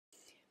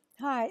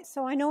Hi,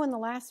 so I know in the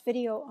last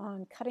video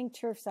on cutting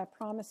turfs, I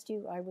promised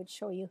you I would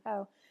show you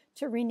how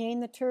to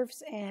rename the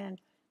turfs, and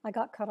I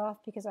got cut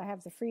off because I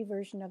have the free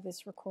version of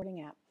this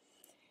recording app.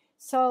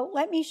 So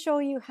let me show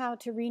you how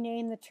to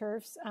rename the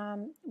turfs.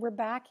 We're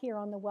back here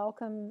on the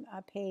welcome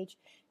page.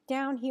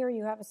 Down here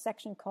you have a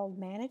section called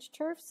Manage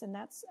Turfs, and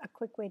that's a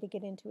quick way to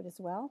get into it as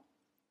well.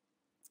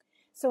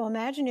 So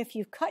imagine if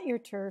you've cut your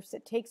turfs,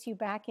 it takes you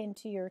back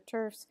into your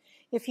turfs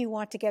if you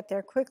want to get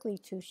there quickly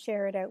to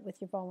share it out with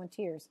your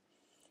volunteers.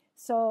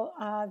 So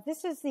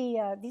these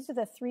are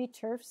the 3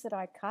 turfs that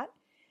I cut,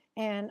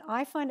 and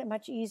I find it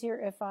much easier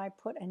if I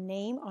put a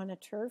name on a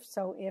turf.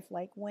 So if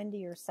like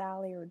Wendy or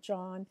Sally or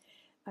John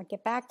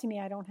get back to me,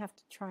 I don't have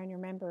to try and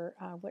remember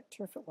what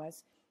turf it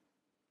was.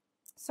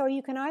 So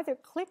you can either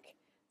click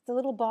the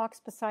little box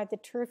beside the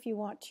turf you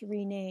want to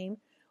rename,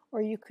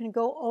 or you can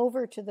go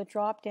over to the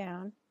drop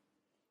down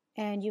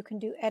and you can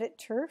do Edit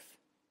Turf.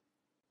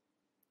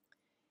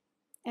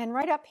 And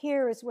right up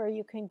here is where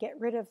you can get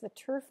rid of the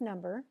turf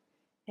number,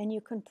 and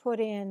you can put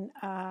in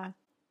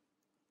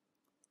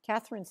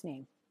Catherine's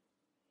name,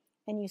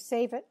 and you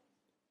save it,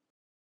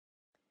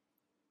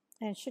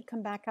 and it should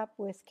come back up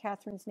with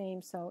Catherine's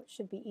name, so it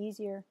should be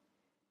easier.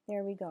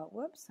 There we go.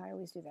 Whoops, I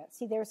always do that.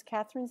 See, there's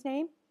Catherine's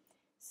name.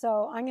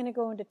 So I'm going to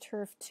go into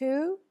Turf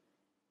 2.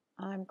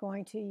 I'm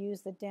going to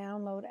use the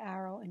download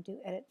arrow and do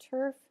Edit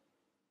Turf,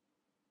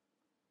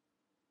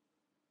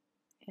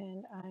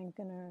 and I'm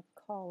going to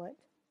call it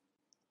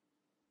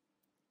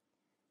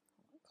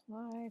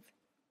Clive.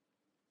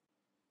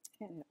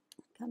 And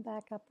come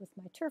back up with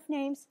my turf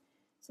names.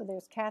 So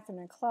there's Catherine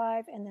and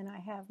Clive, and then I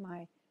have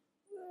my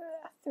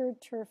 3rd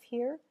turf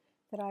here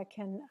that I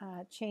can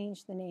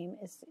change the name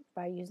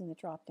by using the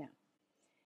drop down.